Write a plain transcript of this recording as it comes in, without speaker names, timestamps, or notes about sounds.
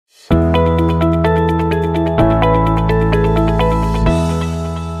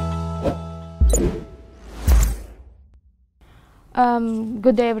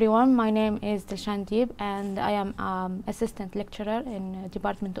Good day everyone, my name is Delshan Deeb and I am assistant lecturer in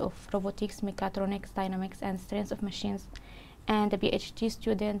Department of Robotics, Mechatronics, Dynamics and Strength of Machines and a PhD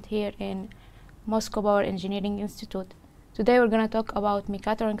student here in Moscow Power Engineering Institute. Today we're going to talk about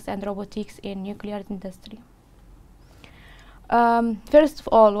mechatronics and robotics in nuclear industry. First of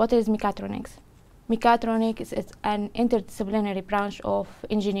all, what is mechatronics? Mechatronics is an interdisciplinary branch of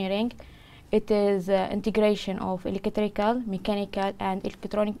engineering. It is integration of electrical, mechanical and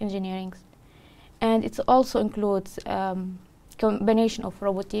electronic engineering. And it also includes combination of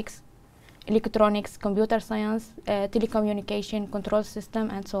robotics, electronics, computer science, telecommunication, control system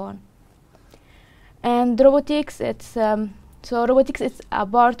and so on. And robotics, robotics is a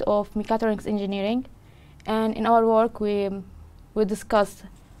part of mechatronics engineering, and in our work we discuss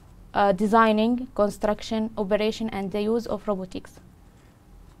designing, construction, operation and the use of robotics.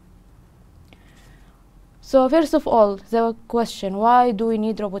 So first of all, the question, why do we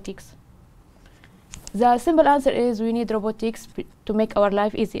need robotics? The simple answer is we need robotics to make our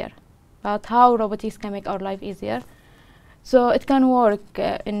life easier. But how robotics can make our life easier? So it can work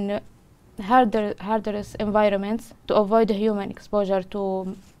in hazardous environments to avoid human exposure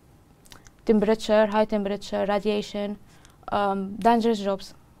to temperature, high temperature, radiation, dangerous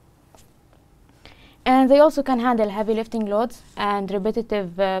jobs. And they also can handle heavy lifting loads and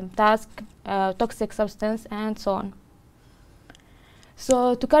repetitive tasks, toxic substance and so on.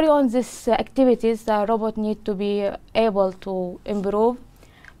 So to carry on these activities, the robot need to be able to improve,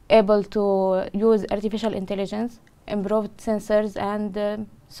 able to use artificial intelligence, improved sensors and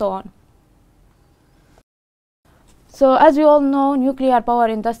so on. So as we all know, nuclear power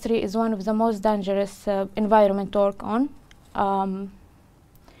industry is one of the most dangerous environment to work on.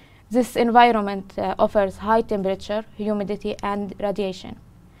 This environment offers high temperature, humidity and radiation.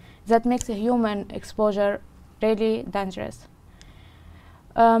 That makes a human exposure really dangerous.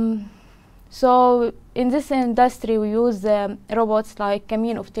 So in this industry we use robots like a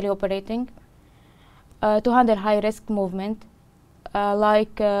mean of teleoperating to handle high risk movement,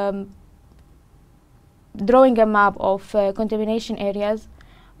 like drawing a map of contamination areas,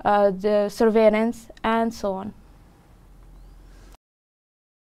 the surveillance and so on.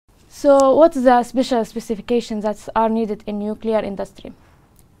 So what are the special specifications that are needed in nuclear industry?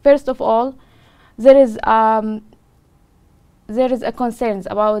 First of all, there is a concerns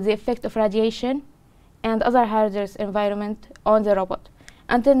about the effect of radiation and other hazardous environment on the robot.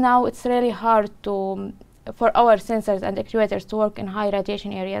 Until now, it's really hard for our sensors and actuators to work in high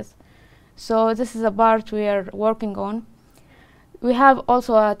radiation areas. So this is a part we are working on. We have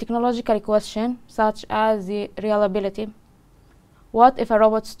also a technological question such as the reliability. What if a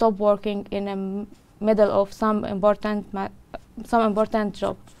robot stops working in the middle of some important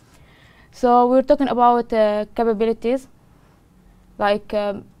job? So we're talking about capabilities, like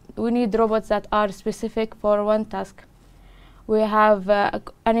we need robots that are specific for one task. We have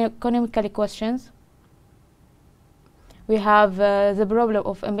economical questions. We have the problem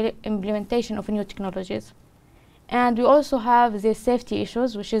of implementation of new technologies. And we also have the safety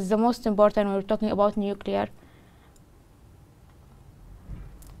issues, which is the most important when we're talking about nuclear.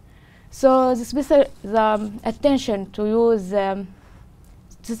 So the attention to use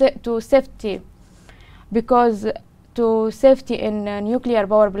to safety, because to safety in a nuclear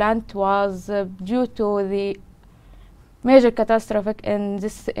power plant was due to the major catastrophe in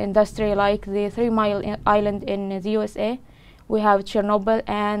this industry, like the 3 Mile Island in the USA. We have Chernobyl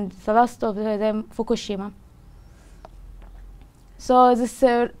and the last of them Fukushima. So this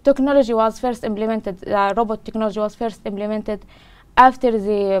technology was first implemented, robot technology was first implemented after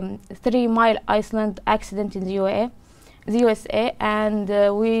the 3 Mile Island accident in the USA, and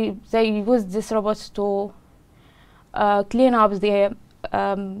they used these robots to clean up the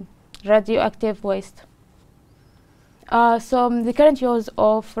radioactive waste. So the current use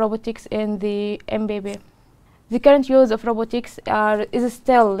of robotics in the MBB. The current use of robotics is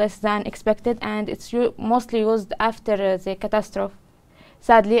still less than expected, and it's mostly used after the catastrophe,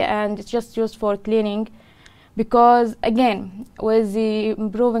 sadly, and it's just used for cleaning. Because again, with the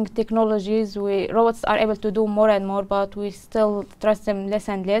improving technologies, robots are able to do more and more, but we still trust them less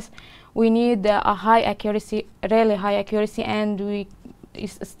and less. We need a high accuracy, really high accuracy, and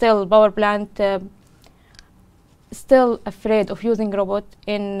still power plant still afraid of using robot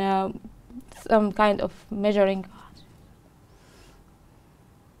in some kind of measuring.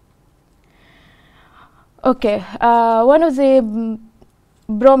 Okay, one of the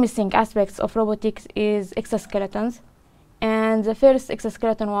promising aspects of robotics is exoskeletons, and the first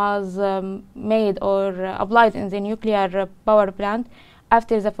exoskeleton was made or applied in the nuclear power plant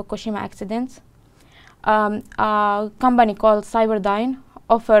after the Fukushima accident. A company called Cyberdyne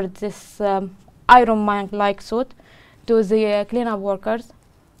offered this Iron Man-like suit to the cleanup workers.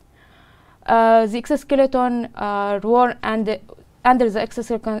 The exoskeleton worn and under the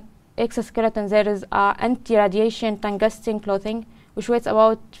exoskeleton there is anti-radiation tungsten clothing, which weighs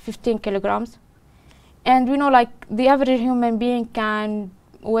about 15 kilograms. And we know, like, the average human being can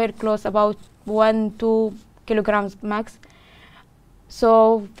wear clothes about 1-2 kilograms max.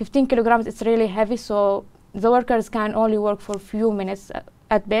 So 15 kilograms is really heavy, so the workers can only work for a few minutes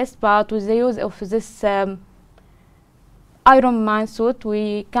at best. But with the use of this Iron Man suit,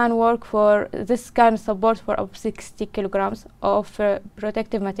 we can work for this kind of support for up 60 kilograms of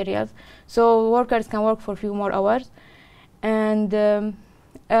protective materials. So workers can work for a few more hours. And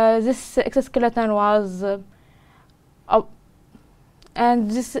this exoskeleton was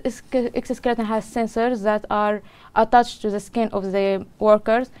exoskeleton has sensors that are attached to the skin of the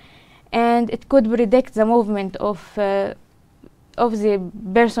workers, and it could predict the movement of the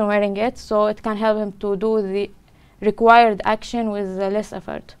person wearing it, so it can help him to do the required action with less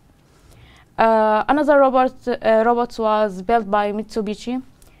effort. Another robot was built by Mitsubishi,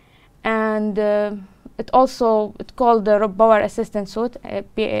 and it's called the Power Assistant Suit,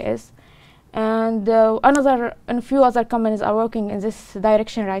 PAS, and a few other companies are working in this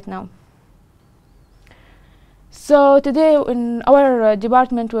direction right now. So today in our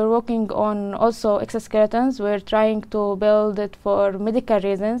department we're working on also exoskeletons. We're trying to build it for medical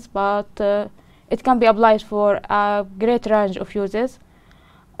reasons, but it can be applied for a great range of uses.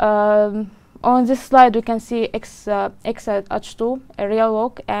 On this slide we can see XH2, a real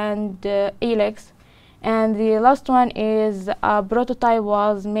walk, and E-legs. And the last one is a prototype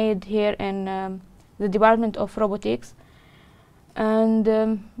was made here in the Department of Robotics. And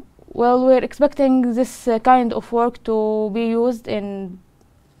well, we're expecting this kind of work to be used in,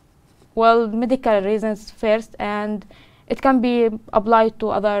 well, medical reasons first, and it can be applied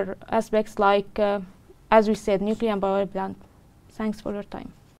to other aspects like, as we said, nuclear and power plant. Thanks for your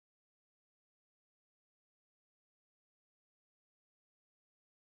time.